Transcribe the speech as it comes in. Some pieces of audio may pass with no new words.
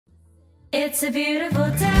It's a beautiful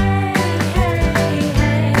day. Hey,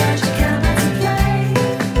 hey, won't you come out to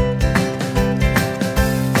play?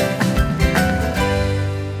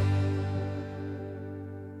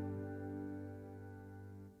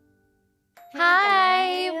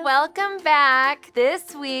 Hi, welcome back.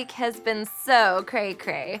 This week has been so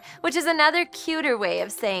cray-cray, which is another cuter way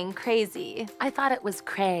of saying crazy. I thought it was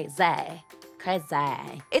crazy.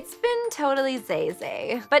 Crazy. It's been totally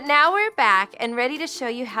zay-zay. But now we're back and ready to show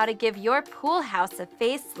you how to give your pool house a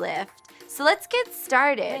facelift. So let's get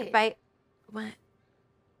started by... What?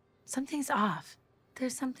 Something's off.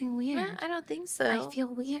 There's something weird. I don't think so. I feel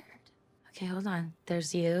weird. Okay, hold on.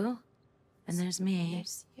 There's you, and there's me.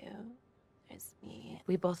 There's you. There's me.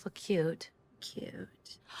 We both look cute. Cute.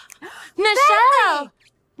 Nichelle!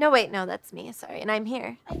 No, wait, no, that's me. Sorry, and I'm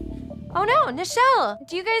here. Oh no, Nichelle!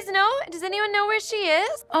 Do you guys know? Does anyone know where she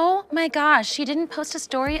is? Oh my gosh, she didn't post a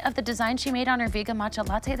story of the design she made on her vegan matcha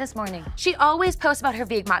latte this morning. She always posts about her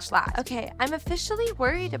vegan matcha latte. Okay, I'm officially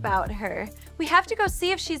worried about her. We have to go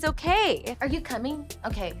see if she's okay. Are you coming?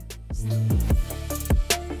 Okay.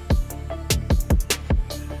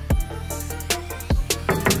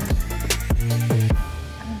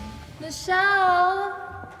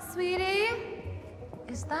 Nichelle, sweetie?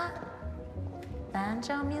 Is that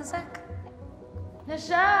banjo music?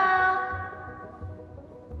 Nichelle!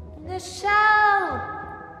 Nichelle!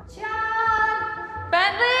 John!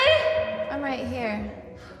 Bentley? I'm right here.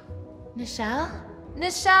 Nichelle?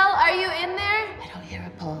 Nichelle, are you in there? I don't hear a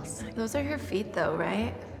pulse. Those are her feet though,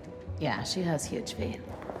 right? Yeah, she has huge feet.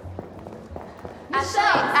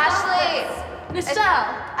 Ashleee!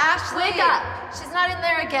 Nichelle! Ashleee! Wake up! She's not in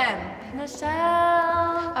there again.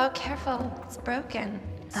 Nichelle! Oh, careful. It's broken.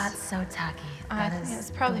 That's so tacky. I That think is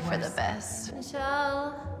it's probably for the worst. best.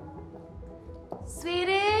 Nichelle?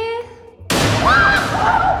 Sweetie?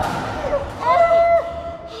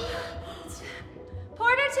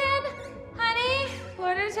 Porterton? Honey?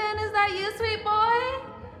 Porterton, is that you, sweet boy?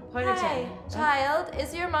 Porterton. Hi, child.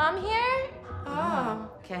 Is your mom here? Oh.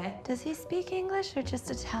 Okay. Does he speak English or just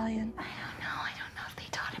Italian? I don't know if they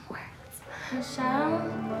taught him words. Nichelle?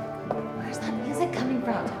 Where's that music coming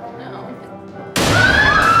from? No.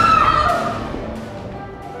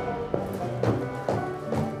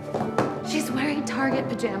 She's wearing Target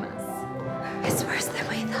pajamas. It's worse than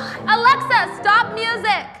we thought. Alexa, stop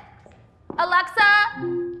music!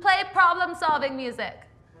 Alexa, play problem-solving music.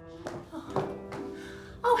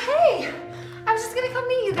 Oh, hey! I was just gonna come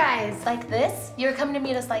meet you guys. Like this? You're coming to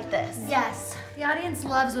meet us like this? Yes, the audience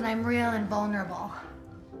loves when I'm real and vulnerable.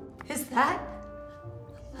 Is that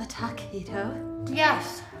a taquito?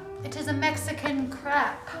 Yes, it is a Mexican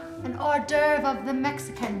crepe, an hors d'oeuvre of the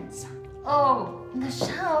Mexicans. Oh,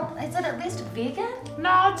 Nichelle, is it at least vegan?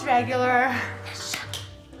 No, it's regular.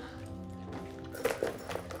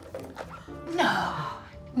 No,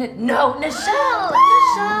 Nichelle!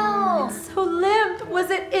 Nichelle! It's so limp.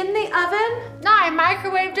 Was it in the oven? No, I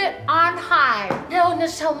microwaved it on high. No,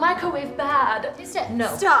 Nichelle, microwave bad. Taste it.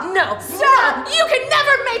 No. Stop. No. Stop! You can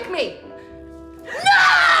never make me!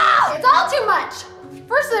 No! It's all too much.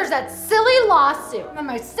 First, there's that silly lawsuit, and then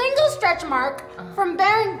my single stretch mark from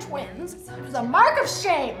bearing twins. It was a mark of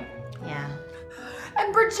shame. Yeah.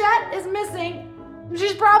 And Bridgette is missing.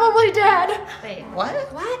 She's probably dead. Wait, what?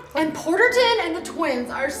 What? And Porterton and the twins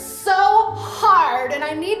are so hard, and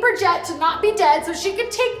I need Bridgette to not be dead so she can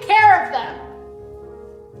take care of them.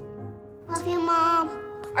 Love you, Mom.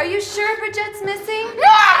 Are you sure Bridgette's missing?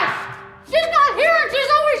 Yes! She's not here, and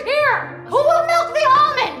she's always here. Who will milk the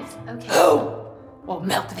almonds? Okay. Who will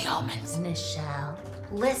milk the almonds? Nichelle,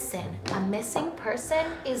 listen, a missing person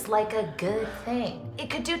is like a good thing. It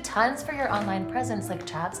could do tons for your online presence, like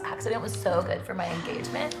Chad's accident was so good for my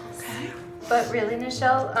engagement. Okay. But really,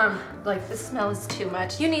 Nichelle, like the smell is too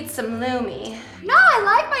much. You need some Lumi. No, I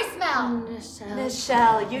like my smell.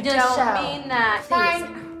 Nichelle, you Nichelle. don't mean that.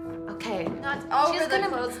 Fine. Okay. Not over She's the gonna-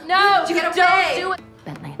 clothes. No, You get don't away. do it.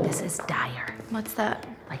 Bentley, this is dire. What's that?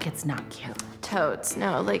 Like, it's not cute. Toads.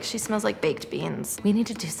 No, like she smells like baked beans. We need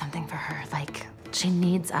to do something for her. Like, she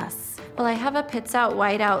needs us. Well, I have a Pits Out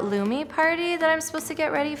Whiteout Lumi party that I'm supposed to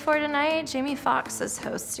get ready for tonight. Jamie Foxx is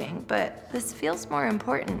hosting, but this feels more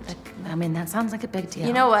important. But, I mean, that sounds like a big deal.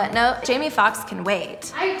 You know what? No, Jamie Foxx can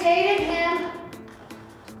wait. I dated him.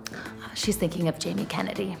 She's thinking of Jamie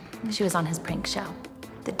Kennedy. She was on his prank show.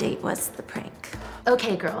 The date was the prank.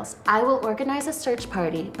 Okay, girls, I will organize a search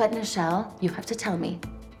party, but Nichelle, you have to tell me.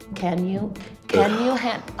 Can you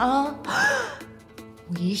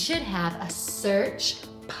We should have a search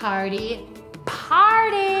party.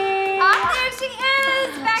 Oh, there she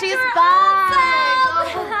is! Back She's to her back! old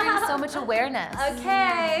self. Oh, brings so much awareness.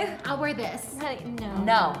 Okay. I'll wear this. Honey, no.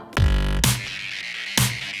 No.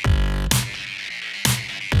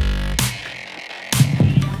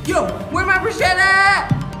 Yo, where my Bridgette at?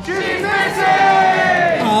 She's missing!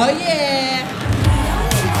 Oh yeah!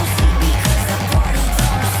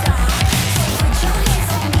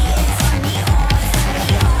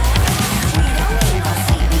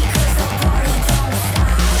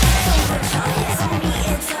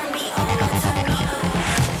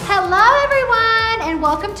 Hello, everyone, and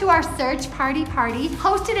welcome to our search party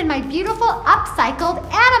hosted in my beautiful upcycled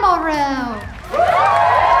animal room.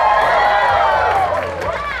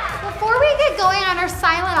 Before we get going on our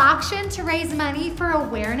silent auction to raise money for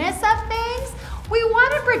awareness of things, we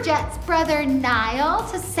wanted Bridgette's brother Niall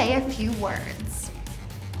to say a few words.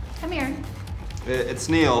 Come here. It's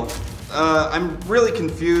Neil. I'm really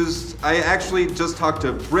confused. I actually just talked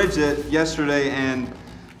to Bridgette yesterday and...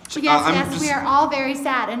 Yes, we are all very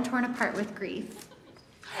sad and torn apart with grief.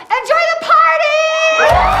 Enjoy the party!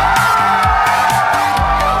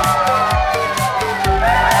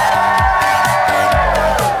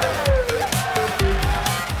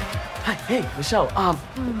 Hi, hey, Nichelle.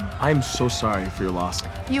 I'm so sorry for your loss.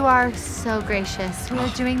 You are so gracious. We are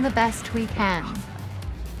doing the best we can.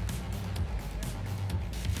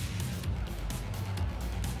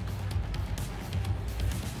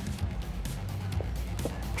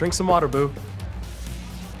 Drink some water, boo.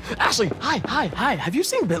 Ashleee, hi. Have you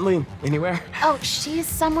seen Bentley anywhere? Oh, she's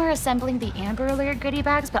somewhere assembling the Amber Alert goodie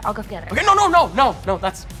bags, but I'll go get her. Okay, no,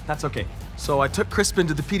 that's okay. So I took Crispin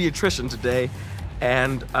to the pediatrician today,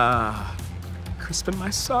 and Crispin, my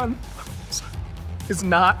son, is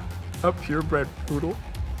not a purebred poodle.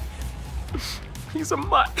 He's a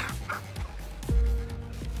mutt.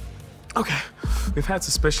 Okay. We've had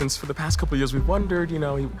suspicions for the past couple of years. We've wondered, you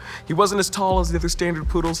know, he wasn't as tall as the other standard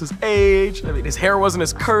poodles his age. I mean, his hair wasn't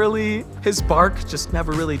as curly. His bark just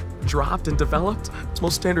never really dropped and developed.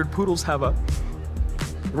 Most standard poodles have a...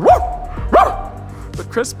 But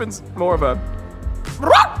Crispin's more of a...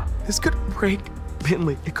 This could break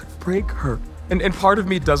Bentley. It could break her. And part of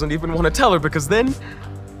me doesn't even want to tell her because then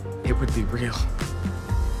it would be real.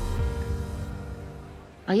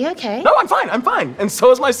 Are you okay? No, I'm fine. And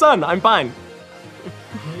so is my son. I'm fine.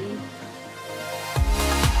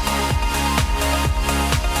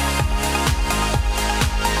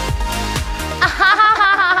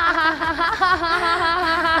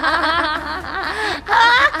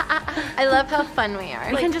 I love how fun we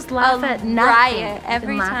are. We can just laugh at nothing. Riot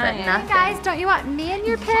every laugh at time. nothing. Hey guys, don't you want me in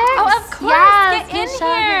your pics? Oh, of course. Yes, Get in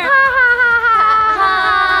Nichelle, here.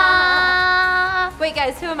 yes. Wait,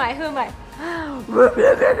 guys, who am I?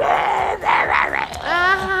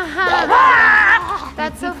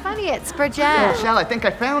 That's so funny. It's Bridgette. Nichelle, I think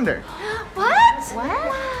I found her. What?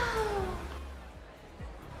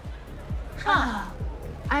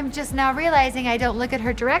 I'm just now realizing I don't look at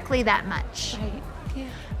her directly that much. Right. Yeah.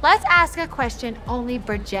 Let's ask a question only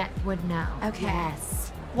Bridgette would know. Okay.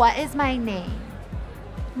 Yes. What is my name?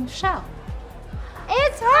 Nichelle.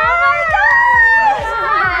 It's her!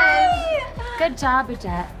 Hi! Good job,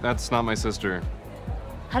 Bridgette. That's not my sister.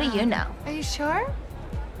 How do you know? Are you sure?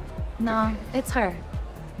 No, it's her.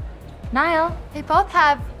 Niall, They both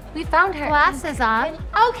have we found her. glasses on.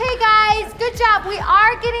 Okay, guys, good job. We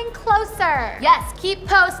are getting closer. Yes, keep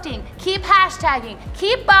posting, keep hashtagging,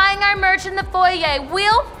 keep buying our merch in the foyer.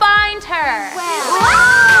 We'll find her.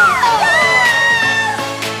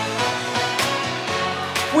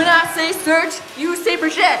 When I say search, you say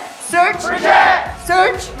Bridgette. Search. Bridgette!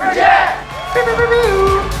 Search. Bridgette!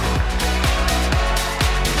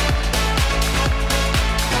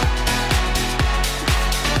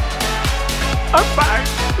 I'm fine.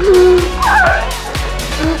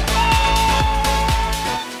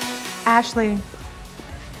 Ashleee.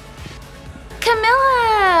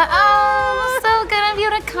 Camilla! Oh, so good of you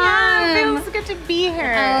to come. Yeah, it feels good to be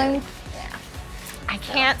here. I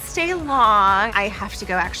can't stay long. I have to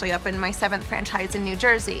go actually open my 7th franchise in New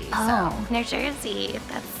Jersey. Oh, New Jersey.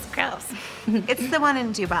 That's gross. It's the one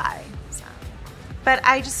in Dubai. So. But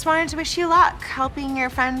I just wanted to wish you luck helping your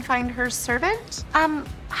friend find her servant.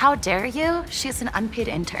 How dare you? She's an unpaid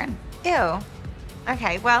intern. Ew.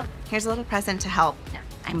 Okay, well, here's a little present to help. No,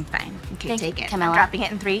 I'm fine. Okay, Thank take you, it. Camilla. I'm dropping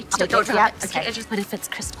it in 3, 2, Don't drop yep, it. okay. Okay, but if it's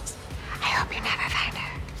crystals. I hope you never find her.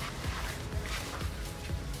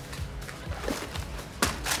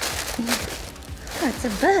 Oh, it's a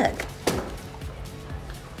book.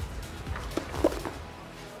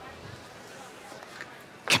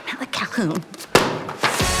 Camilla Calhoun.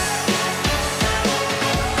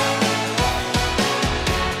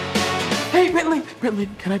 Hey, Bentley,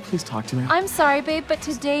 can I please talk to you? I'm sorry, babe, but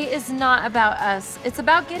today is not about us. It's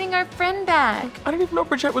about getting our friend back. I didn't even know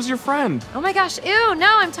Bridgette was your friend. Oh my gosh, ew,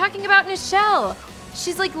 no, I'm talking about Nichelle.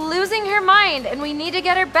 She's like losing her mind and we need to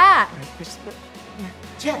get her back.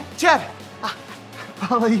 Jet! I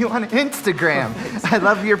follow you on Instagram. I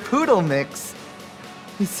love your poodle mix.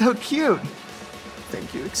 He's so cute.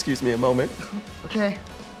 Thank you. Excuse me a moment. Okay.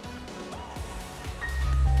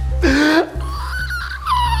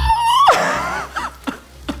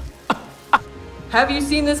 Have you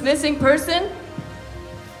seen this missing person?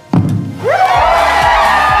 Seriously,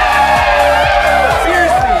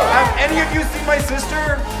 have any of you seen my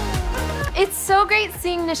sister? It's so great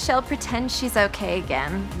seeing Nichelle pretend she's okay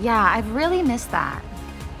again. Yeah, I've really missed that.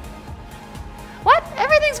 What?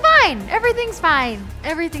 Everything's fine. Everything's fine.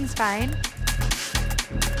 Everything's fine.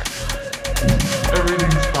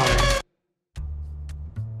 Everything's fine.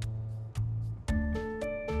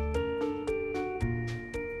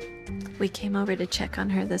 We came over to check on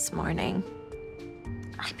her this morning.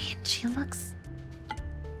 I mean, she looks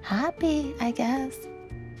happy, I guess.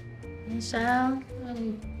 Nichelle,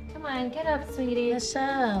 come on, get up, sweetie.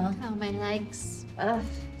 Nichelle. Oh, my legs. Ugh.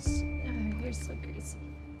 You're so greasy.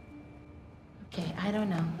 Okay, I don't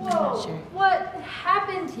know. I'm Whoa, not sure. what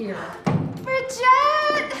happened here?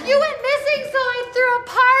 Bridgette! You went missing, so I threw a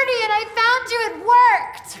party and I found you. It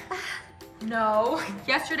worked. No,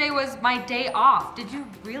 yesterday was my day off. Did you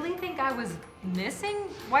really think I was missing?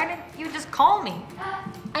 Why didn't you just call me?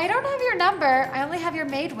 I don't have your number. I only have your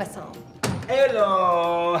maid whistle.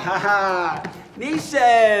 Hello, haha.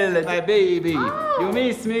 Nichelle, my baby. Oh. You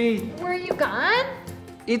miss me? Were you gone?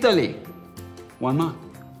 Italy. 1 month.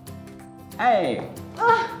 Hey.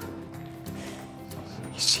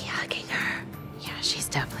 Is she hugging her? Yeah, she's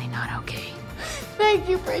definitely not okay. Thank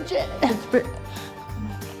you, Bridgette.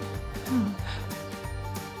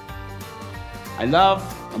 I love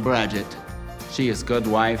Bridgette. She is good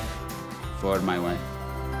wife for my wife.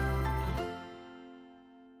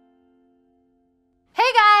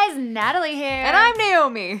 Hey guys, Natalie here. And I'm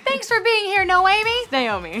Naomi. Thanks for being here, Noemi.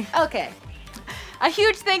 Naomi. Okay. A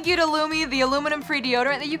huge thank you to Lumi, the aluminum-free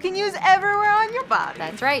deodorant that you can use everywhere on your body.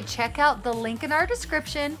 That's right. Check out the link in our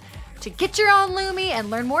description to get your own Lumi and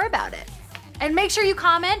learn more about it. And make sure you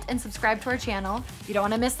comment and subscribe to our channel. You don't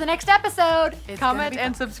want to miss the next episode. It's Comment gonna be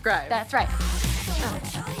and fun. subscribe. That's right.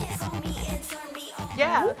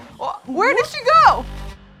 Yeah. Well, where did she go?